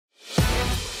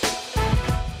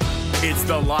It's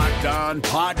the Locked On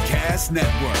Podcast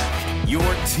Network, your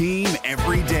team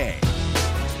every day.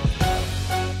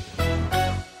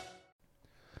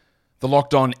 The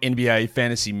Locked On NBA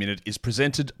Fantasy Minute is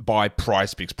presented by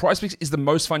PrizePicks. PrizePicks is the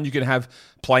most fun you can have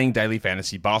playing daily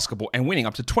fantasy basketball and winning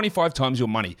up to 25 times your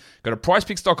money. Go to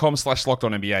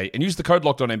prizepicks.com/LockedOnNBA and use the code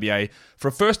LockedOnNBA for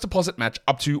a first deposit match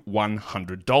up to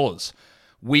 $100.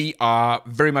 We are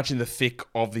very much in the thick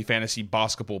of the fantasy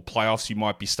basketball playoffs. You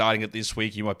might be starting it this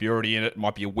week. You might be already in it. It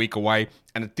might be a week away.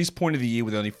 And at this point of the year,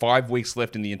 with only 5 weeks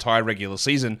left in the entire regular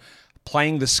season,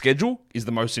 playing the schedule is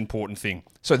the most important thing.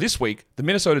 So this week, the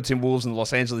Minnesota Timberwolves and the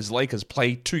Los Angeles Lakers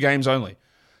play 2 games only.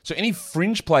 So any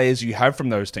fringe players you have from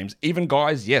those teams, even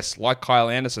guys, yes, like Kyle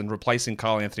Anderson replacing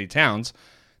Karl Anthony Towns,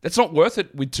 that's not worth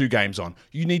it with 2 games on.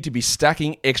 You need to be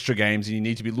stacking extra games, and you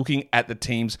need to be looking at the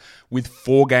teams with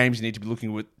 4 games. You need to be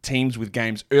looking at teams with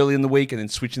games early in the week and then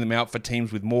switching them out for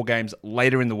teams with more games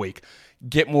later in the week.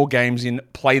 Get more games in,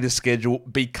 play the schedule,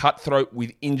 be cutthroat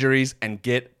with injuries, and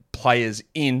get players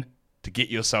in to get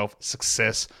yourself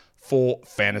success for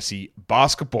fantasy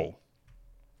basketball.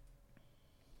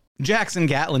 Jackson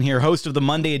Gatlin here, host of the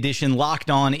Monday edition Locked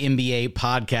On NBA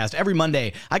podcast. Every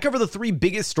Monday, I cover the 3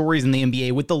 biggest stories in the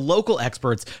NBA with the local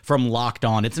experts from Locked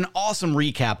On. It's an awesome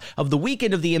recap of the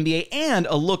weekend of the NBA and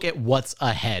a look at what's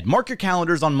ahead. Mark your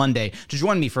calendars on Monday to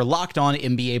join me for Locked On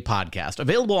NBA podcast,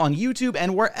 available on YouTube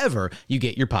and wherever you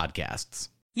get your podcasts.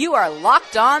 You are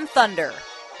Locked On Thunder,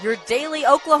 your daily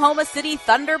Oklahoma City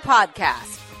Thunder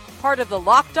podcast. Part of the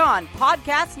Locked On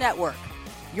Podcast Network,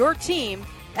 your team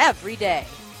every day.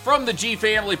 From the G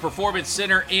Family Performance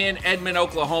Center in Edmond,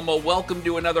 Oklahoma, welcome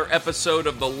to another episode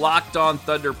of the Locked On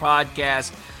Thunder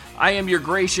podcast. I am your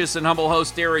gracious and humble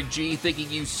host, Eric G. Thanking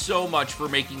you so much for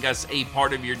making us a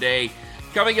part of your day.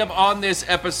 Coming up on this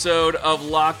episode of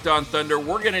Locked On Thunder,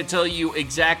 we're going to tell you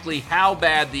exactly how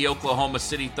bad the Oklahoma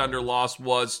City Thunder loss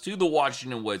was to the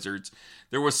Washington Wizards.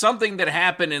 There was something that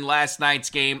happened in last night's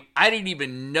game I didn't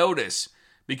even notice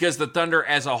because the Thunder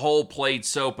as a whole played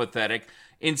so pathetic.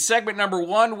 In segment number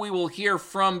 1, we will hear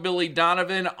from Billy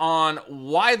Donovan on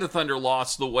why the Thunder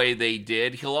lost the way they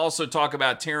did. He'll also talk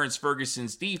about Terrence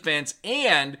Ferguson's defense,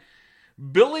 and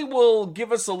Billy will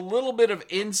give us a little bit of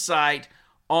insight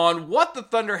on what the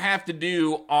Thunder have to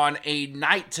do on a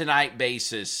night-to-night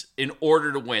basis in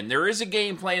order to win. There is a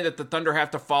game plan that the Thunder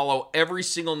have to follow every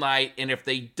single night, and if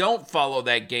they don't follow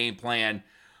that game plan,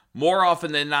 more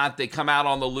often than not, they come out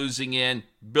on the losing end.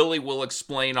 Billy will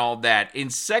explain all that. In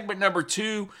segment number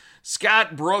 2,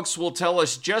 Scott Brooks will tell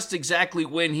us just exactly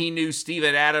when he knew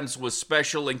Steven Adams was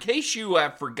special. In case you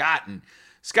have forgotten,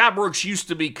 Scott Brooks used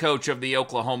to be coach of the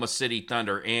Oklahoma City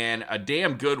Thunder, and a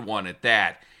damn good one at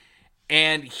that.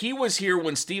 And he was here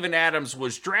when Steven Adams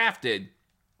was drafted,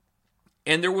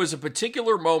 and there was a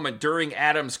particular moment during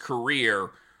Adams' career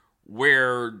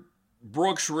where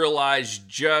Brooks realized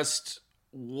just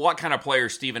what kind of player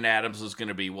Steven Adams was going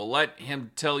to be. We'll let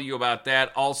him tell you about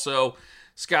that. Also,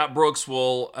 Scott Brooks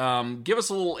will give us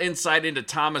a little insight into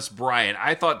Thomas Bryant.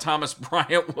 I thought Thomas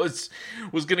Bryant was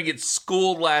going to get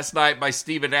schooled last night by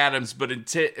Steven Adams, but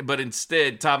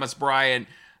instead Thomas Bryant,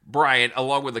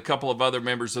 along with a couple of other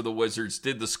members of the Wizards,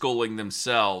 did the schooling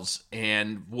themselves.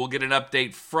 And we'll get an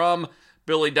update from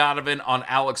Billy Donovan on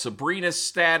Alex Abrina's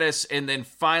status, and then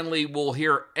finally we'll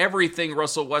hear everything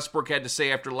Russell Westbrook had to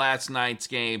say after last night's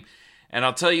game, and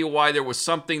I'll tell you why there was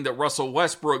something that Russell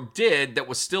Westbrook did that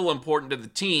was still important to the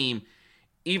team,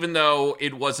 even though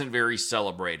it wasn't very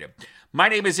celebrated. My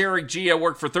name is Eric G. I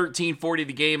work for 1340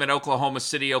 The Game in Oklahoma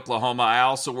City, Oklahoma. I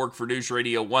also work for News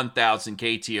Radio 1000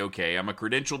 KTOK. I'm a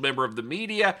credentialed member of the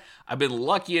media. I've been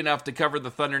lucky enough to cover the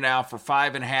Thunder now for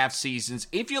 5.5 seasons.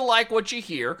 If you like what you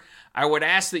hear, I would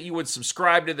ask that you would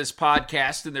subscribe to this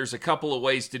podcast, and there's a couple of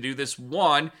ways to do this.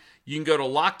 1, you can go to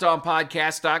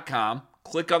LockedOnPodcast.com,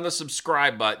 click on the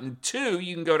subscribe button. 2,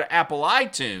 you can go to Apple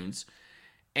iTunes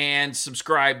and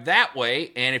subscribe that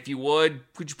way. And if you would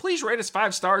you please rate us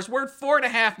 5 stars? We're at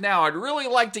 4.5 now. I'd really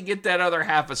like to get that other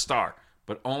half a star,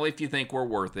 but only if you think we're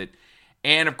worth it.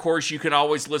 And of course, you can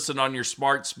always listen on your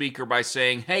smart speaker by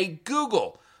saying, "Hey,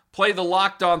 Google, play the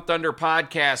Locked On Thunder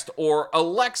podcast," or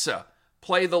 "Alexa,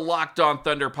 play the Locked On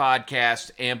Thunder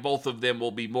podcast," and both of them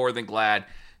will be more than glad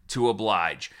to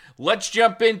oblige. Let's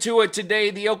jump into it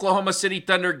today. The Oklahoma City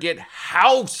Thunder get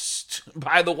housed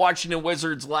by the Washington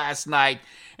Wizards last night,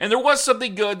 and there was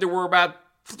something good. There were about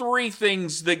 3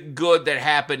 things that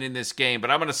happened in this game,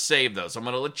 but I'm going to save those. I'm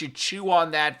going to let you chew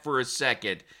on that for a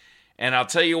second, and I'll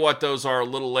tell you what those are a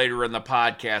little later in the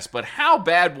podcast. But how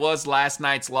bad was last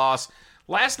night's loss?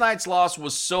 Last night's loss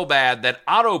was so bad that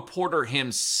Otto Porter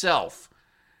himself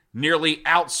nearly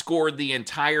outscored the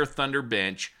entire Thunder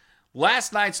bench.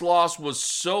 Last night's loss was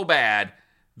so bad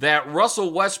that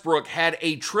Russell Westbrook had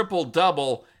a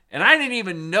triple-double, and I didn't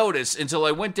even notice until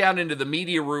I went down into the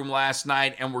media room last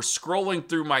night and were scrolling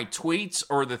through my tweets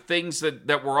or the things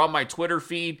that were on my Twitter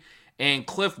feed, and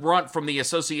Cliff Brunt from the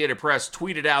Associated Press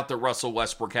tweeted out that Russell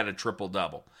Westbrook had a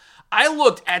triple-double. I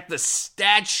looked at the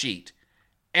stat sheet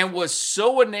and was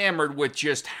so enamored with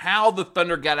just how the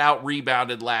Thunder got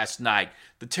out-rebounded last night.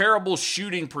 The terrible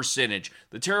shooting percentage,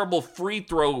 the terrible free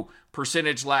throw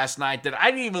percentage last night, that I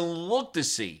didn't even look to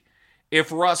see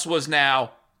if Russ was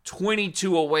now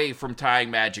 22 away from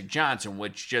tying Magic Johnson,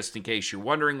 which, just in case you're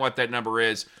wondering what that number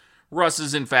is, Russ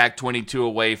is in fact 22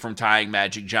 away from tying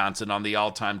Magic Johnson on the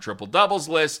all-time triple-doubles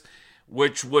list,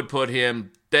 which would put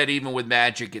him dead even with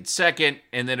Magic at second,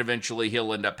 and then eventually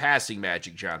he'll end up passing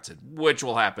Magic Johnson, which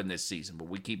will happen this season. But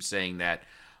we keep saying that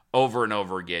over and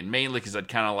over again, mainly because I'd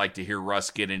kind of like to hear Russ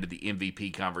get into the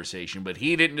MVP conversation, but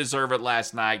he didn't deserve it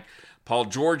last night. Paul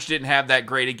George didn't have that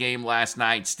great a game last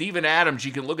night. Steven Adams,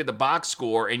 you can look at the box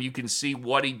score and you can see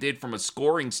what he did from a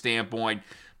scoring standpoint,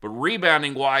 but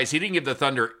rebounding-wise, he didn't give the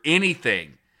Thunder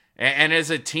anything. And as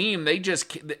a team,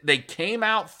 they came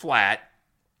out flat.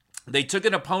 They took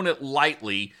an opponent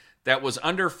lightly that was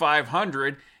under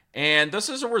 500, and this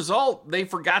is a result. They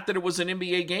forgot that it was an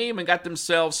NBA game and got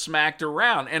themselves smacked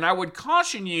around. And I would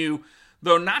caution you,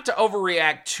 though, not to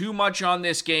overreact too much on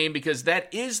this game, because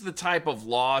that is the type of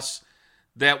loss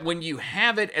that when you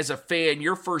have it as a fan,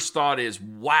 your first thought is,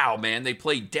 wow, man, they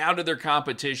played down to their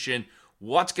competition.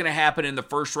 What's going to happen in the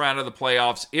first round of the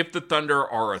playoffs if the Thunder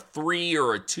are a 3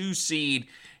 or a 2 seed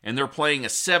and they're playing a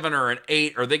 7 or an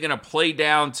 8? Are they going to play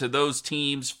down to those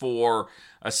teams for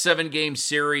a 7-game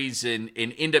series and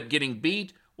end up getting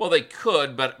beat? Well, they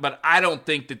could, but I don't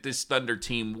think that this Thunder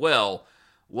team will.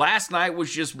 Last night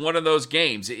was just one of those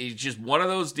games. It's just one of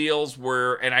those deals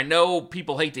where, and I know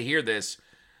people hate to hear this,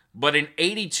 but in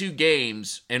 82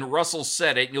 games, and Russell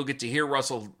said it, and you'll get to hear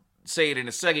Russell say it in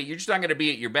a second, you're just not going to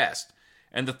be at your best.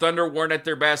 And the Thunder weren't at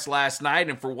their best last night,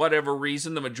 and for whatever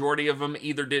reason, the majority of them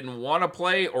either didn't want to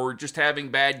play or were just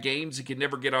having bad games and could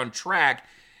never get on track.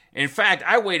 In fact,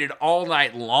 I waited all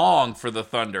night long for the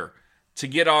Thunder to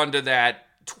get onto that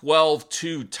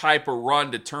 12-2 type of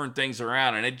run to turn things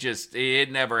around, and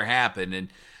it never happened. And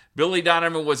Billy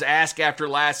Donovan was asked after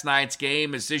last night's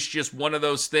game, is this just one of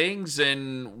those things,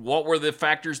 and what were the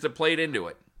factors that played into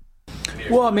it?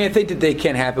 Well, I mean, I think that they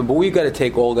can happen, but we've got to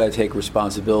take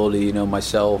responsibility,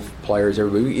 myself, players,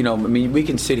 everybody. I mean, we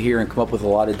can sit here and come up with a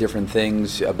lot of different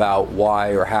things about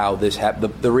why or how this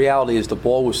happened. The reality is the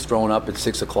ball was thrown up at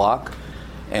 6 o'clock,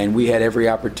 and we had every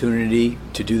opportunity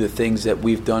to do the things that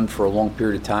we've done for a long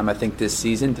period of time, I think, this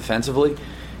season, defensively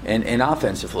and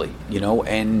offensively,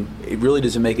 and it really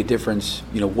doesn't make a difference,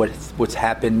 what's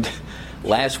happened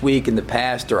last week in the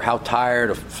past or how tired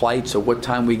of flights or what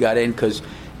time we got in, because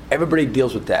everybody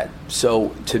deals with that. So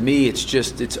to me, it's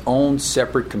just its own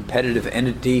separate competitive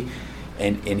entity,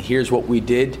 and here's what we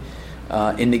did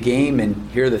in the game,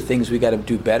 and here are the things we got to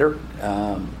do better,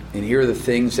 and here are the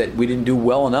things that we didn't do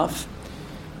well enough.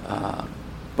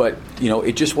 But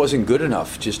it just wasn't good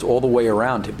enough, just all the way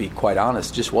around. To be quite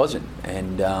honest, just wasn't.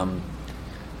 And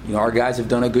our guys have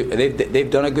done they've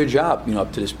done a good job,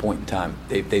 up to this point in time.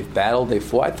 They've battled, they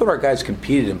fought. I thought our guys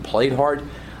competed and played hard.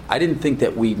 I didn't think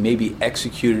that we maybe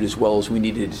executed as well as we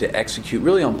needed to execute,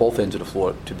 really on both ends of the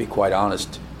floor, to be quite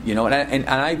honest. And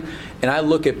I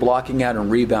look at blocking out and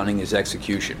rebounding as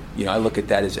execution. I look at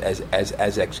that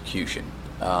as execution.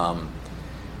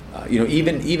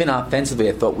 Even offensively,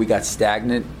 I thought we got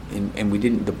stagnant and we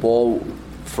didn't. The ball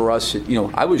for us,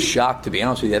 I was shocked, to be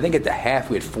honest with you. I think at the half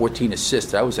we had 14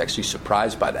 assists. I was actually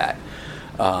surprised by that.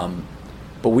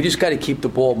 But we just got to keep the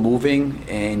ball moving,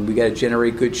 and we got to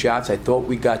generate good shots. I thought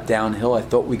we got downhill. I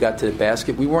thought we got to the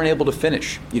basket. We weren't able to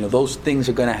finish. Those things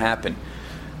are going to happen.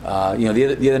 The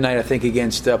other night, I think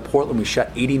against Portland, we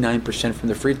shot 89% from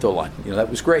the free throw line.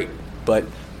 That was great. But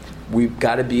we've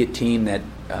got to be a team that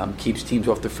keeps teams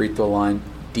off the free throw line,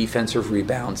 defensive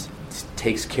rebounds,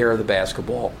 takes care of the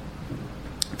basketball.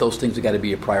 Those things have got to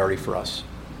be a priority for us.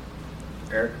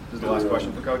 Eric, this is the last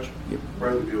question for Coach. Yep.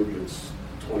 Bradley Beal gets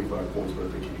 25 points, but I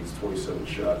think he needs 27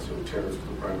 shots. So Terrence was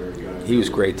the primary guy. He was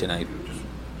great tonight.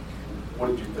 What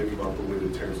did you think about the way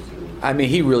that Terrence was doing? I mean,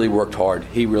 he really worked hard.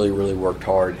 He really, really worked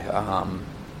hard.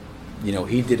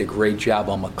 He did a great job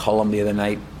on McCollum the other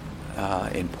night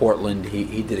in Portland.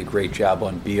 He did a great job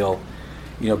on Beal.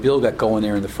 Beal got going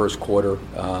there in the first quarter,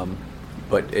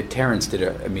 but Terrence did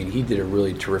he did a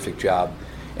really terrific job.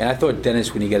 And I thought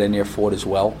Dennis, when he got in there, fought as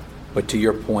well. But to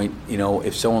your point,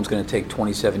 if someone's going to take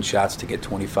 27 shots to get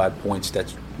 25 points,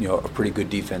 that's, a pretty good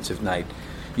defensive night.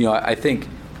 I think,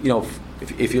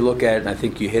 if you look at it, and I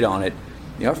think you hit on it,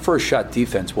 our first shot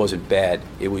defense wasn't bad.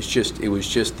 It was just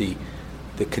the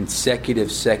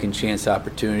consecutive second chance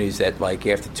opportunities that, like,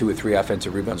 after 2 or 3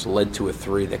 offensive rebounds led to a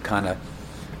 3 that kind of,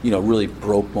 really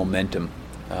broke momentum,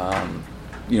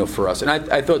 for us. And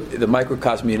I thought the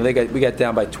microcosm, we got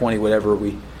down by 20, whatever.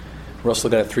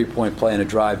 Russell got a 3-point play on a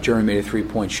drive. Jeremy made a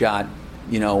 3-point shot,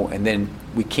 and then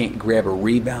we can't grab a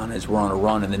rebound as we're on a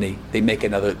run, and then they make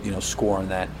another, score on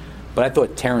that. But I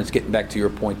thought Terrence, getting back to your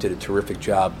point, did a terrific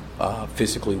job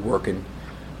physically working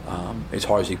as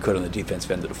hard as he could on the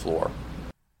defensive end of the floor.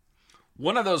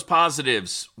 One of those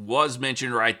positives was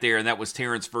mentioned right there, and that was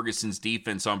Terrence Ferguson's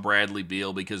defense on Bradley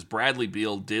Beal, because Bradley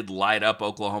Beal did light up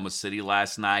Oklahoma City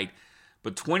last night,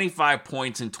 but 25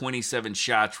 points and 27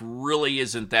 shots really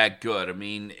isn't that good. I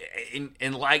mean,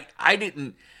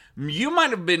 you might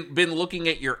have been looking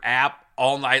at your app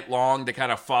all night long to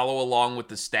kind of follow along with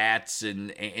the stats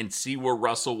and see where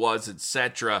Russell was,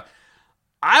 etc.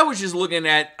 I was just looking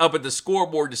up at the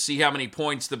scoreboard to see how many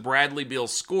points the Bradley Beal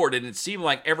scored, and it seemed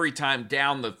like every time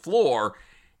down the floor,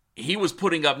 he was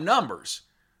putting up numbers.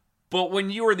 But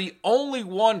when you are the only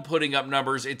one putting up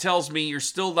numbers, it tells me you're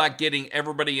still not getting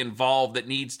everybody involved that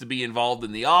needs to be involved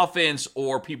in the offense,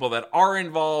 or people that are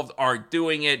involved aren't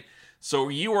doing it. So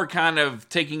you are kind of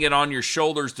taking it on your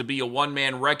shoulders to be a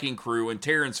one-man wrecking crew, and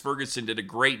Terrence Ferguson did a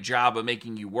great job of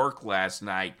making you work last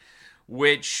night,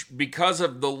 which, because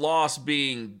of the loss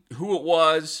being who it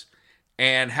was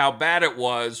and how bad it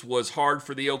was hard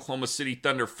for the Oklahoma City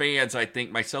Thunder fans, I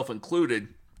think, myself included,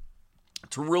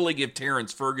 to really give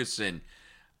Terrence Ferguson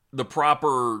the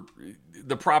proper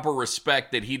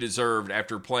respect that he deserved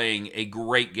after playing a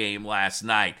great game last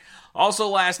night. Also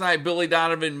last night, Billy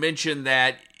Donovan mentioned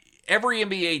that every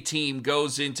NBA team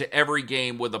goes into every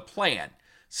game with a plan.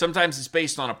 Sometimes it's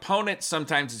based on opponent,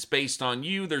 sometimes it's based on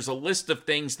you. There's a list of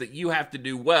things that you have to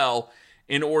do well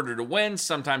in order to win.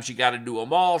 Sometimes you got to do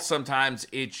them all. Sometimes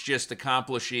it's just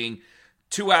accomplishing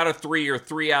 2 out of 3 or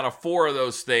 3 out of 4 of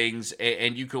those things,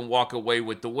 and you can walk away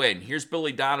with the win. Here's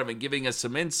Billy Donovan giving us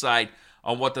some insight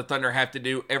on what the Thunder have to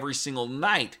do every single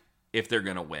night if they're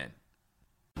going to win.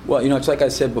 Well, it's like I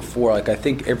said before, I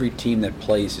think every team that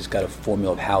plays has got a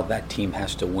formula of how that team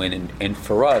has to win. And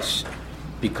for us,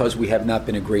 because we have not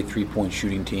been a great three-point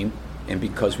shooting team, and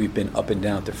because we've been up and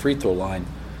down at the free throw line,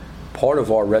 part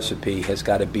of our recipe has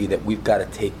got to be that we've got to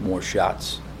take more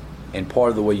shots. And part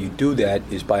of the way you do that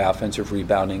is by offensive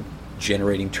rebounding,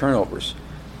 generating turnovers.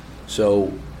 So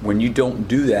when you don't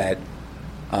do that,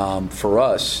 for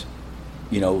us,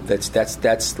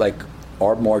 that's like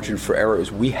our margin for error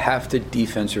is we have to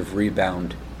defensive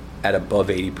rebound at above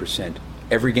 80%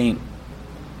 every game.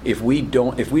 If we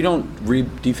don't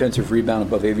defensive rebound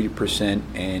above 80%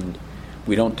 and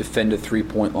we don't defend a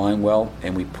 3-point line well,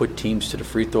 and we put teams to the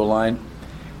free throw line,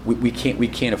 we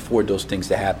can't afford those things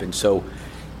to happen. So,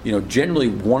 generally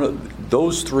one of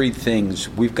those 3 things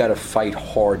we've got to fight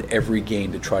hard every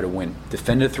game to try to win.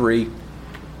 Defend a 3,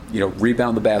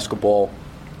 rebound the basketball,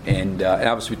 and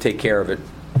obviously take care of it,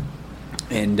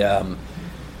 and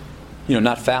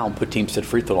not foul and put teams to the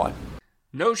free throw line.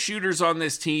 No shooters on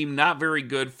this team, not very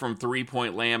good from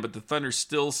three-point land, but the Thunder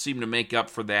still seem to make up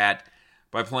for that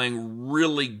by playing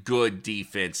really good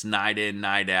defense night in,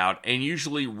 night out, and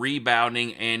usually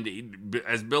rebounding. And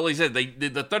as Billy said,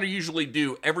 the Thunder usually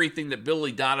do everything that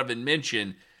Billy Donovan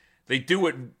mentioned. They do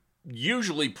it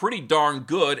usually pretty darn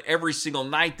good every single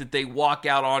night that they walk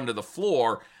out onto the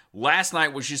floor. Last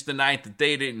night was just the night that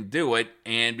they didn't do it,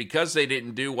 and because they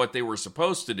didn't do what they were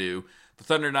supposed to do, the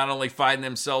Thunder not only find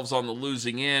themselves on the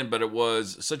losing end, but it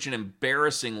was such an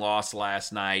embarrassing loss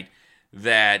last night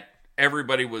that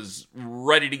everybody was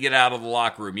ready to get out of the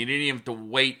locker room. You didn't even have to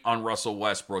wait on Russell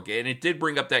Westbrook. And it did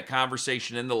bring up that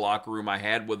conversation in the locker room I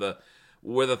had with a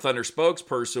Thunder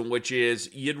spokesperson, which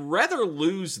is you'd rather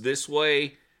lose this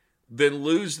way than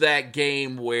lose that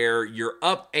game where you're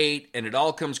up 8 and it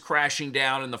all comes crashing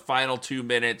down in the final 2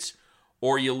 minutes,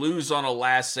 or you lose on a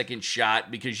last-second shot,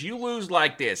 because you lose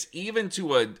like this, even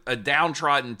to a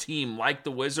downtrodden team like the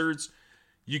Wizards,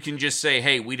 you can just say,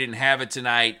 hey, we didn't have it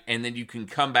tonight, and then you can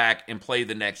come back and play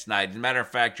the next night. As a matter of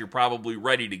fact, you're probably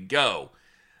ready to go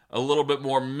a little bit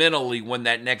more mentally when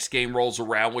that next game rolls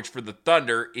around, which for the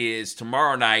Thunder is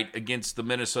tomorrow night against the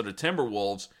Minnesota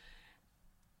Timberwolves.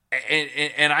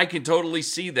 And I can totally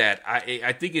see that.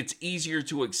 I think it's easier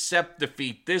to accept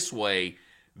defeat this way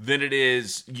than it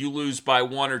is you lose by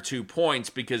 1 or 2 points,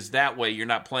 because that way you're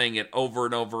not playing it over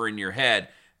and over in your head,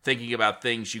 thinking about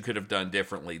things you could have done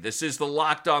differently. This is the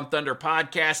Locked On Thunder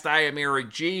podcast. I am Eric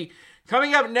G.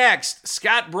 Coming up next,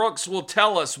 Scott Brooks will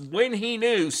tell us when he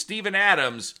knew Steven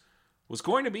Adams was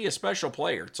going to be a special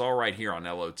player. It's all right here on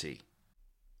LOT.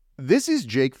 This is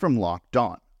Jake from Locked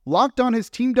On. Locked On has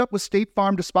teamed up with State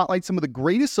Farm to spotlight some of the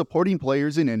greatest supporting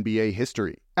players in NBA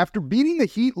history. After beating the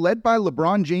Heat led by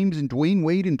LeBron James and Dwayne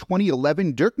Wade in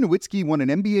 2011, Dirk Nowitzki won an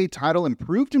NBA title and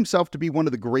proved himself to be one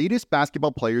of the greatest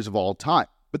basketball players of all time.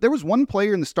 But there was one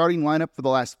player in the starting lineup for the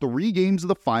last 3 games of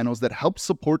the finals that helped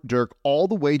support Dirk all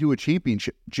the way to a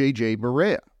championship, JJ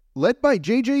Barea. Led by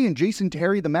JJ and Jason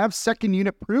Terry, the Mavs' second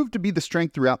unit proved to be the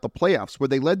strength throughout the playoffs, where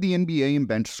they led the NBA in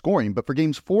bench scoring. But for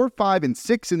games 4, 5, and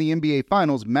 6 in the NBA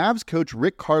Finals, Mavs coach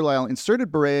Rick Carlisle inserted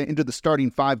Barea into the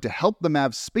starting 5 to help the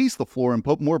Mavs space the floor and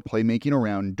put more playmaking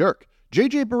around Dirk.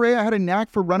 JJ Barea had a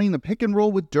knack for running the pick and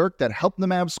roll with Dirk that helped the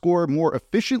Mavs score more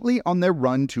efficiently on their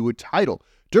run to a title.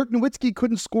 Dirk Nowitzki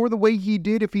couldn't score the way he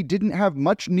did if he didn't have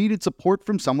much needed support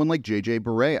from someone like JJ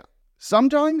Barea.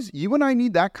 Sometimes you and I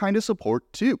need that kind of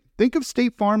support too. Think of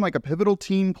State Farm like a pivotal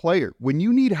team player. When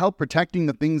you need help protecting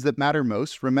the things that matter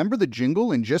most, remember the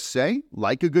jingle and just say,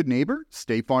 like a good neighbor,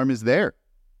 State Farm is there.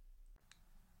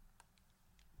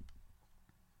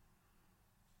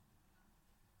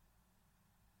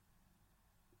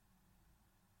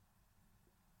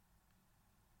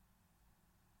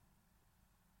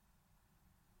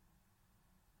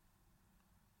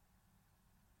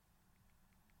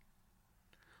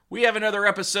 We have another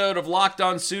episode of Locked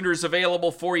On Sooners available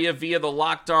for you via the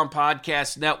Locked On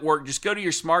Podcast Network. Just go to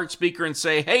your smart speaker and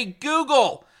say, hey,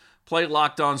 Google, play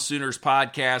Locked On Sooners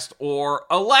Podcast, or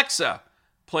Alexa,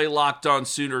 play Locked On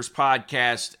Sooners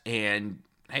Podcast, and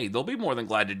hey, they'll be more than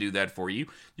glad to do that for you.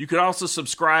 You can also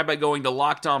subscribe by going to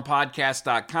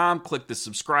LockedOnPodcast.com, click the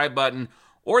subscribe button,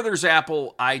 or there's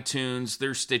Apple, iTunes,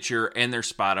 there's Stitcher, and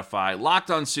there's Spotify.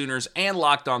 Locked On Sooners and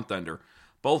Locked On Thunder,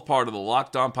 both part of the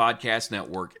Locked On Podcast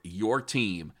Network, your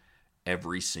team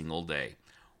every single day.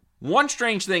 One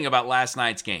strange thing about last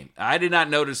night's game, I did not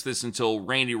notice this until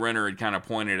Randy Renner had kind of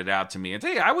pointed it out to me. I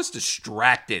tell you, I was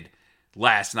distracted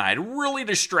last night, really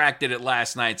distracted at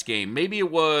last night's game. Maybe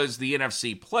it was the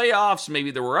NFC playoffs,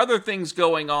 maybe there were other things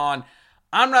going on.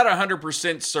 I'm not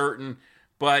 100% certain,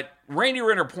 but Randy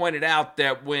Renner pointed out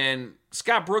that when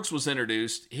Scott Brooks was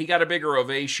introduced, he got a bigger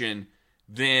ovation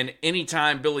than any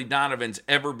time Billy Donovan's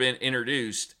ever been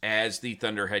introduced as the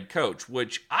Thunder head coach,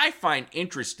 which I find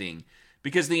interesting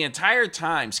because the entire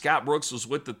time Scott Brooks was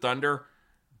with the Thunder,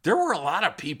 there were a lot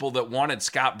of people that wanted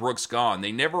Scott Brooks gone.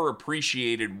 They never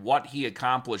appreciated what he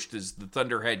accomplished as the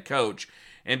Thunder head coach.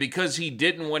 And because he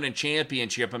didn't win a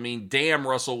championship, I mean, damn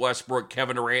Russell Westbrook,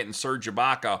 Kevin Durant, and Serge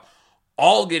Ibaka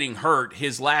all getting hurt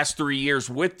his last 3 years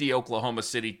with the Oklahoma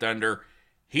City Thunder,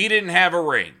 he didn't have a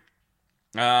ring.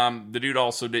 The dude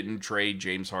also didn't trade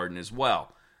James Harden as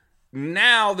well.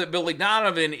 Now that Billy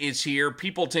Donovan is here,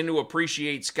 people tend to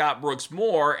appreciate Scott Brooks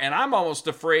more, and I'm almost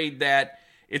afraid that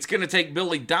it's going to take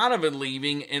Billy Donovan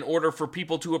leaving in order for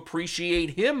people to appreciate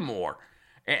him more.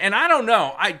 And I don't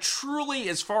know. I truly,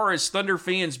 as far as Thunder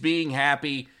fans being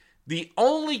happy, the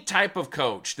only type of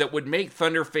coach that would make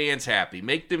Thunder fans happy,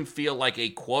 make them feel like a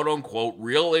quote-unquote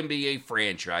real NBA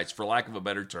franchise, for lack of a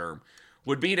better term,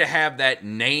 would be to have that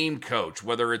name coach,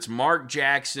 whether it's Mark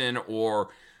Jackson or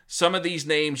some of these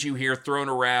names you hear thrown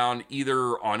around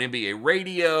either on NBA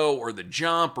radio or The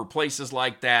Jump or places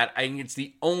like that. I think it's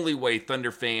the only way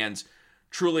Thunder fans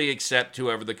truly accept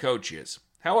whoever the coach is.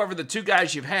 However, the two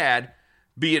guys you've had,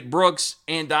 be it Brooks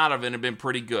and Donovan, have been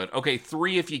pretty good. Okay,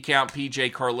 3 if you count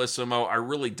PJ Carlesimo. I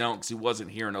really don't, because he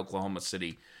wasn't here in Oklahoma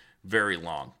City very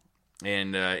long.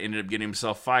 And ended up getting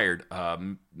himself fired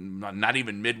not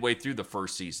even midway through the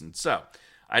first season. So,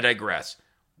 I digress.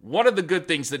 One of the good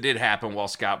things that did happen while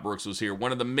Scott Brooks was here,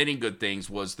 one of the many good things,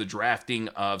 was the drafting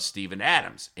of Steven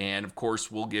Adams. And, of course,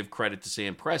 we'll give credit to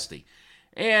Sam Presti.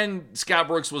 And Scott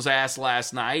Brooks was asked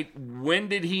last night, when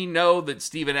did he know that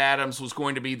Steven Adams was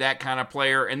going to be that kind of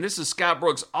player? And this is Scott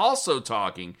Brooks also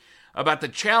talking about the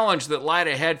challenge that lied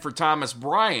ahead for Thomas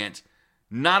Bryant,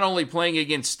 not only playing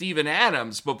against Steven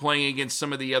Adams, but playing against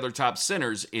some of the other top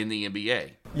centers in the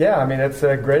NBA. Yeah, I mean, it's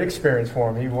a great experience for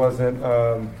him. He wasn't,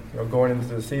 going into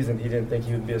the season, he didn't think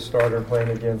he would be a starter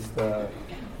playing against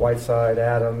Whiteside,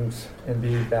 Adams,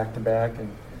 Embiid back-to-back,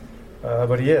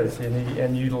 but he is.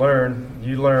 And you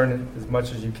learn as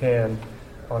much as you can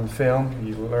on film.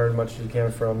 You learn as much as you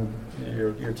can from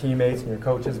your teammates and your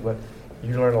coaches, but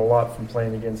you learn a lot from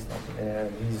playing against them.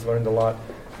 And he's learned a lot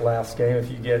last game. If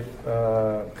you get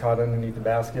caught underneath the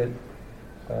basket,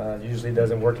 usually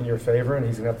doesn't work in your favor, and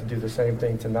he's going to have to do the same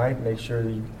thing tonight. Make sure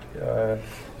that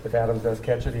if Adams does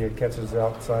catch it, he catches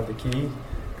outside the key.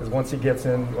 Because once he gets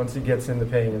in the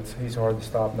paint, he's hard to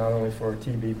stop. Not only for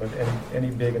TB, but any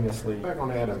big in this league. Back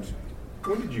on Adams,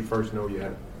 when did you first know you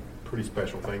had a pretty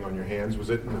special thing on your hands? Was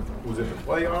it in the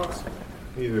playoffs,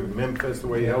 either Memphis, the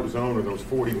way he held his own, or those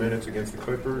 40 minutes against the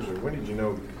Clippers? Or when did you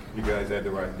know you guys had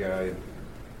the right guy?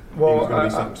 Well, he was going to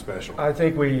be something special. I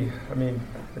think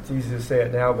it's easy to say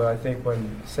it now, but I think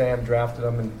when Sam drafted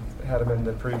him and had him in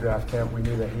the pre-draft camp, we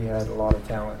knew that he had a lot of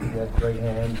talent. He had great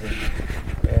hands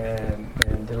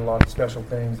and did a lot of special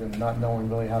things, and not knowing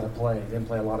really how to play. He didn't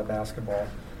play a lot of basketball.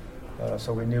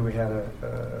 So we knew we had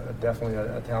definitely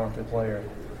a talented player.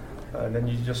 And then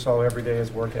you just saw every day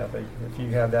his work ethic. If you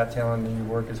have that talent and you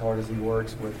work as hard as he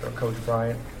works with Coach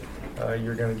Bryant,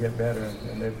 you're going to get better.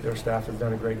 And their staff has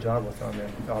done a great job with him.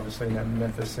 And obviously in that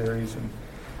Memphis series, and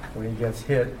when he gets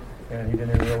hit, and he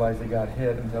didn't even realize he got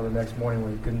hit until the next morning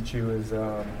when he couldn't chew his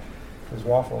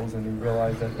waffles, and he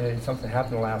realized that something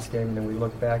happened the last game. And then we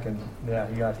looked back, and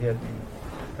he got hit,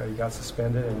 and he got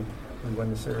suspended, and we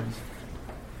won the series.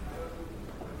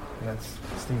 That's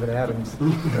Steven Adams.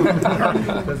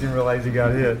 Doesn't even realize he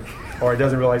got hit, or he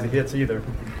doesn't realize he hits either.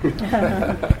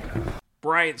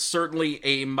 Bryant, certainly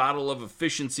a model of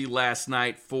efficiency last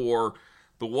night for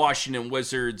the Washington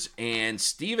Wizards, and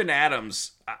Steven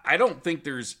Adams, I don't think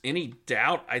there's any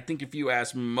doubt. I think if you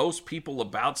ask most people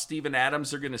about Steven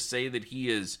Adams, they're going to say that he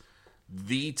is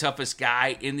the toughest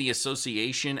guy in the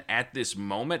association at this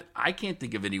moment. I can't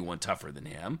think of anyone tougher than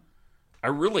him. I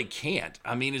really can't.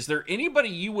 I mean, is there anybody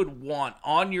you would want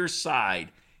on your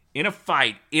side in a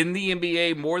fight in the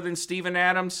NBA more than Steven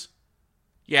Adams?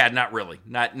 Yeah, not really.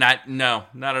 Not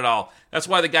at all. That's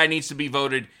why the guy needs to be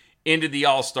voted into the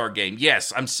All-Star game.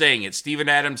 Yes, I'm saying it. Steven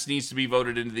Adams needs to be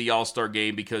voted into the All-Star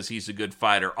game because he's a good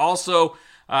fighter. Also,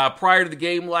 prior to the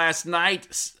game last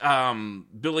night,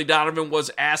 Billy Donovan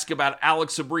was asked about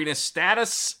Alex Abrines'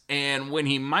 status and when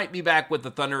he might be back with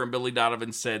the Thunder, and Billy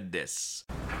Donovan said this.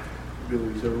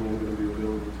 Billy, is everyone going to be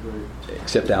available today?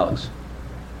 Except Alex.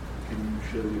 Can you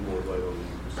shed any more light on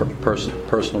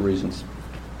personal reasons?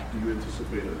 Do you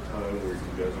anticipate a time where you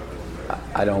guys are going back?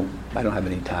 I don't have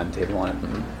any timetable on it.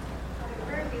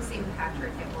 Where have you seen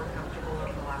Patrick get more comfortable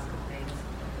over the last couple days?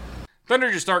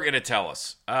 Thunder just aren't going to tell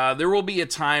us. There will be a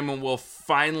time when we'll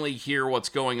finally hear what's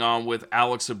going on with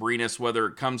Alex Abrines, whether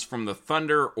it comes from the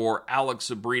Thunder or Alex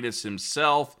Abrines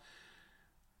himself.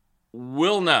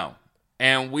 We'll know.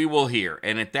 And we will hear.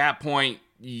 And at that point,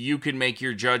 you can make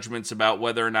your judgments about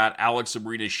whether or not Alex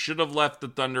Abrines should have left the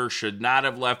Thunder, should not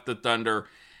have left the Thunder.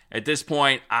 At this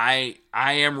point, I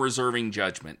am reserving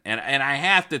judgment. And I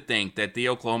have to think that the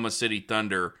Oklahoma City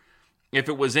Thunder, if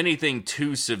it was anything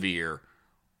too severe,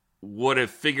 would have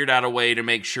figured out a way to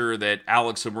make sure that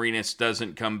Alex Abrines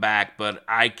doesn't come back. But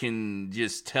I can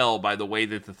just tell by the way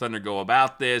that the Thunder go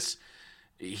about this,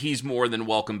 he's more than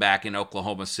welcome back in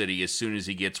Oklahoma City as soon as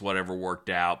he gets whatever worked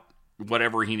out.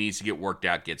 Whatever he needs to get worked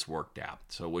out gets worked out.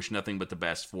 So wish nothing but the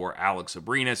best for Alex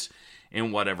Abrines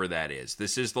and whatever that is.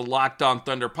 This is the Locked On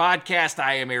Thunder podcast.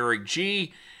 I am Eric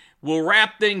G. We'll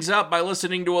wrap things up by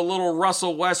listening to a little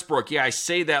Russell Westbrook. Yeah, I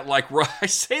say that like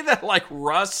Russ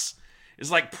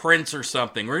is like Prince or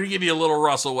something. We're going to give you a little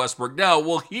Russell Westbrook. No,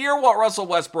 we'll hear what Russell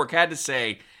Westbrook had to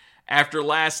say after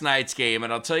last night's game,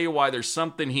 and I'll tell you why there's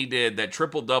something he did, that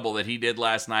triple-double that he did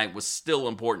last night was still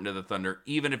important to the Thunder,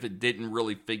 even if it didn't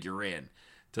really figure in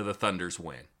to the Thunder's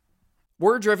win.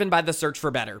 We're driven by the search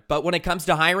for better, but when it comes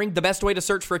to hiring, the best way to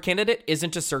search for a candidate isn't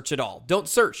to search at all. Don't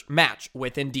search, match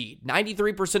with Indeed.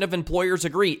 93% of employers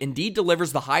agree Indeed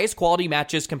delivers the highest quality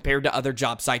matches compared to other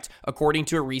job sites, according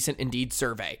to a recent Indeed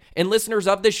survey. And listeners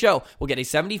of this show will get a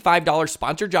 $75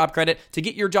 sponsored job credit to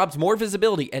get your jobs more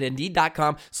visibility at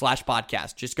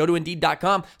Indeed.com/podcast. Just go to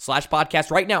Indeed.com/podcast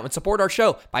right now and support our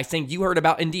show by saying you heard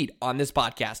about Indeed on this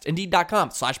podcast.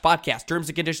 Indeed.com/podcast. Terms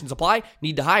and conditions apply.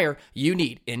 Need to hire? You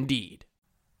need Indeed.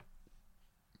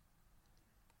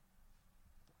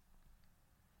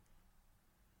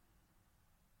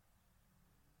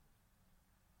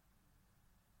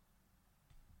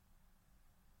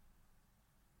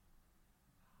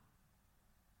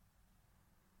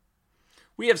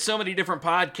 We have so many different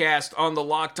podcasts on the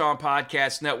Locked On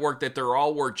Podcast Network that they're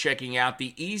all worth checking out.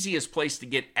 The easiest place to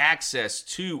get access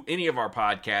to any of our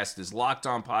podcasts is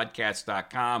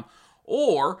LockedOnPodcast.com,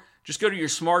 or just go to your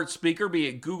smart speaker, be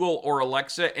it Google or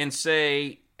Alexa, and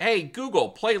say, hey, Google,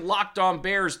 play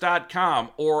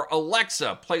LockedOnBears.com, or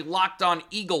Alexa, play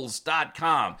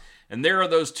LockedOnEagles.com. And there are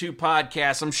those two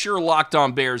podcasts. I'm sure Locked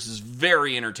On Bears is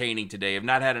very entertaining today. I've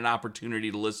not had an opportunity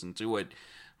to listen to it,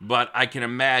 but I can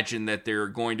imagine that there are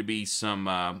going to be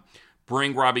some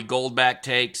bring Robbie Goldback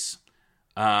takes.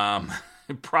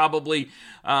 Probably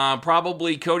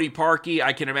Cody Parkey.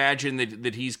 I can imagine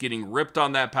that he's getting ripped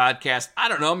on that podcast. I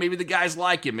don't know. Maybe the guys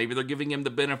like him. Maybe they're giving him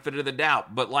the benefit of the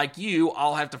doubt. But like you,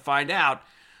 I'll have to find out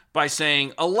by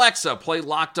saying, Alexa, play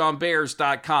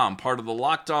LockedOnBears.com, part of the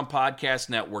Locked On Podcast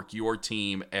Network, your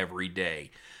team every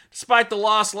day. Despite the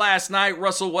loss last night,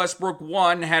 Russell Westbrook,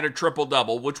 had a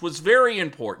triple-double, which was very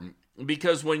important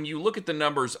because when you look at the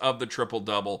numbers of the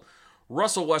triple-double,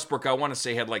 Russell Westbrook, I want to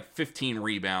say, had like 15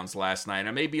 rebounds last night.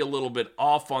 I may be a little bit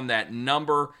off on that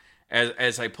number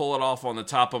as I pull it off on the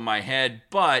top of my head,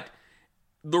 but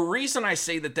the reason I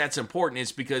say that that's important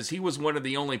is because he was one of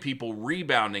the only people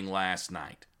rebounding last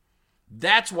night.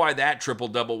 That's why that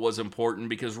triple-double was important,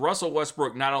 because Russell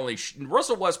Westbrook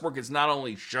has not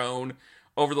only shown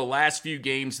over the last few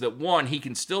games that, one, he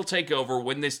can still take over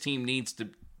when this team needs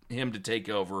him to take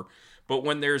over, but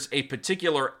when there's a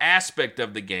particular aspect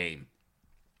of the game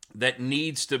that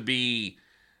needs to be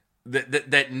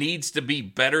that needs to be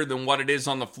better than what it is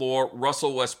on the floor,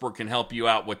 Russell Westbrook can help you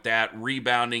out with that,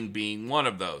 rebounding being one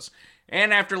of those.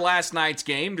 And after last night's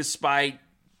game, despite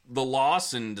the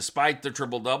loss and despite the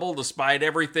triple-double, despite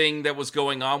everything that was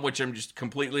going on, which I'm just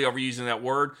completely overusing that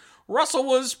word, Russell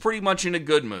was pretty much in a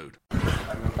good mood.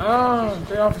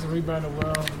 The offense rebounded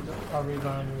well. Our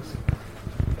rebounders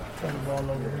turn the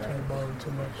ball over. We turn the ball over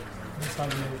too much. That's how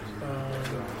it is.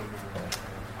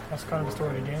 That's kind of the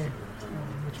story of the game.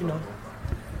 But,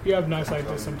 you have nights like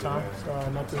this sometimes.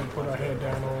 Not to put our head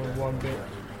down on one bit.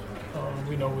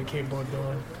 We know what we're capable of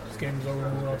doing. This game is over.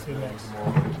 Move on to the next.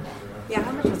 Yeah,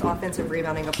 how much was offensive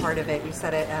rebounding a part of it? You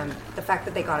said it, the fact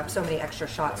that they got up so many extra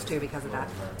shots, too, because of that.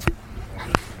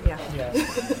 Yeah. Yeah.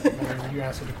 You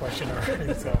answered the question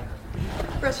already, so.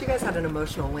 Russ, you guys had an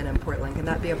emotional win in Portland. Can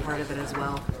that be a part of it as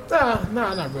well?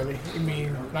 No, not really. I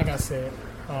mean, like I said,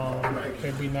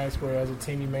 it'd be nice where as a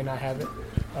team you may not have it.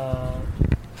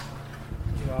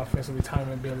 Offensively time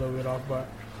might be a little bit off, but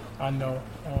I know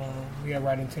we got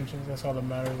right intentions. That's all that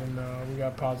matters, and we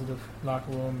got a positive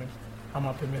locker room, and I'm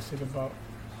optimistic about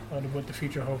what the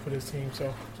future holds for this team,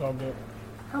 so it's all good.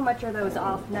 How much are those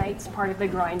off nights part of the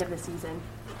grind of the season?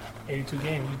 82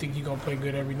 games. You think you're going to play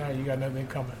good every night, you got nothing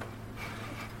coming.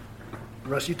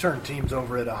 Russ, you turned teams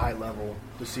over at a high level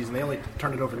this season. They only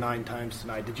turned it over 9 times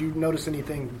tonight. Did you notice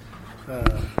anything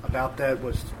about that?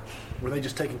 Were they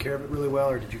just taking care of it really well,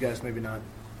 or did you guys maybe not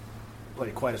play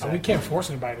quite as We can't force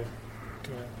anybody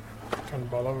to turn the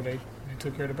ball over. They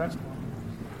took care of the basketball.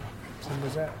 Simple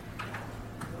as that.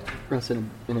 Russ, in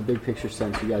a big picture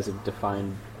sense, you guys have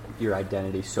defined your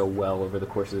identity so well over the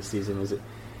course of the season. Is it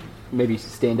maybe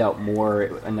stand out more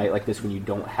a night like this when you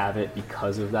don't have it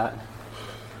because of that?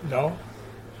 No.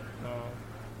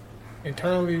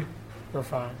 Internally, we're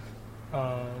fine.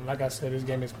 Like I said, this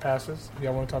game is past us. If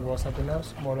y'all want to talk about something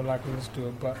else, more than likely let's do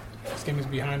it. But this game is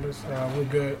behind us. We're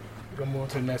good. We're going to move on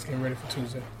to the next game, ready for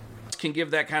Tuesday. Can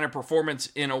give that kind of performance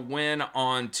in a win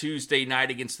on Tuesday night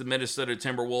against the Minnesota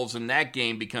Timberwolves, and that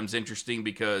game becomes interesting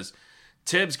because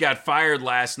Tibbs got fired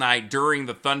last night during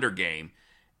the Thunder game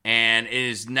and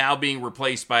is now being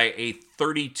replaced by a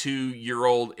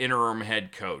 32-year-old interim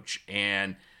head coach.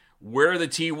 And where the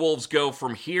T-Wolves go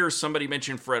from here, somebody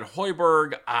mentioned Fred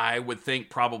Hoiberg. I would think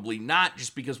probably not,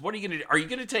 just because what are you going to do? Are you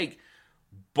going to take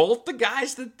both the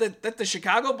guys that the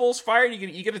Chicago Bulls fired?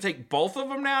 You going to take both of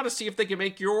them now to see if they can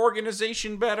make your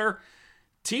organization better?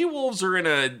 T-Wolves are in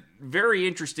a very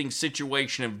interesting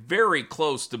situation and very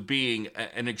close to being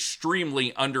an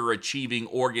extremely underachieving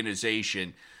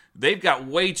organization. They've got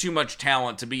way too much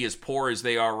talent to be as poor as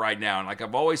they are right now. And like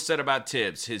I've always said about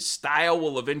Tibbs, his style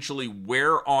will eventually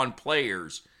wear on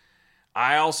players.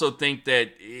 I also think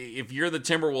that if you're the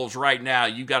Timberwolves right now,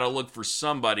 you got to look for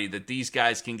somebody that these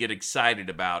guys can get excited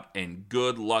about, and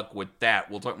good luck with that.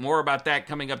 We'll talk more about that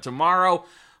coming up tomorrow.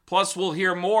 Plus, we'll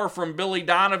hear more from Billy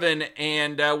Donovan,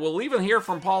 and we'll even hear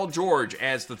from Paul George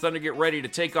as the Thunder get ready to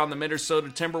take on the Minnesota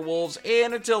Timberwolves.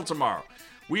 And until tomorrow,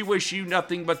 we wish you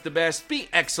nothing but the best. Be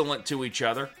excellent to each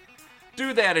other.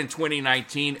 Do that in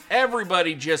 2019.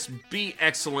 Everybody just be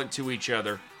excellent to each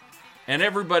other. And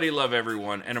everybody love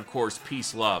everyone. And, of course,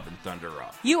 peace, love, and Thunder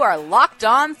up. You are Locked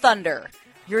On Thunder,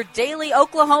 your daily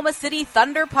Oklahoma City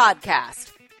Thunder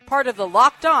podcast. Part of the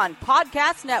Locked On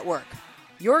Podcast Network,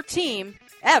 your team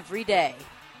every day.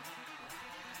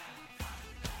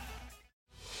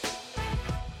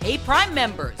 Hey, Prime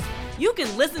members, you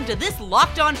can listen to this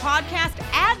Locked On podcast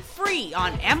ad-free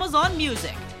on Amazon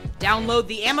Music. Download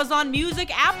the Amazon Music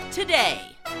app today.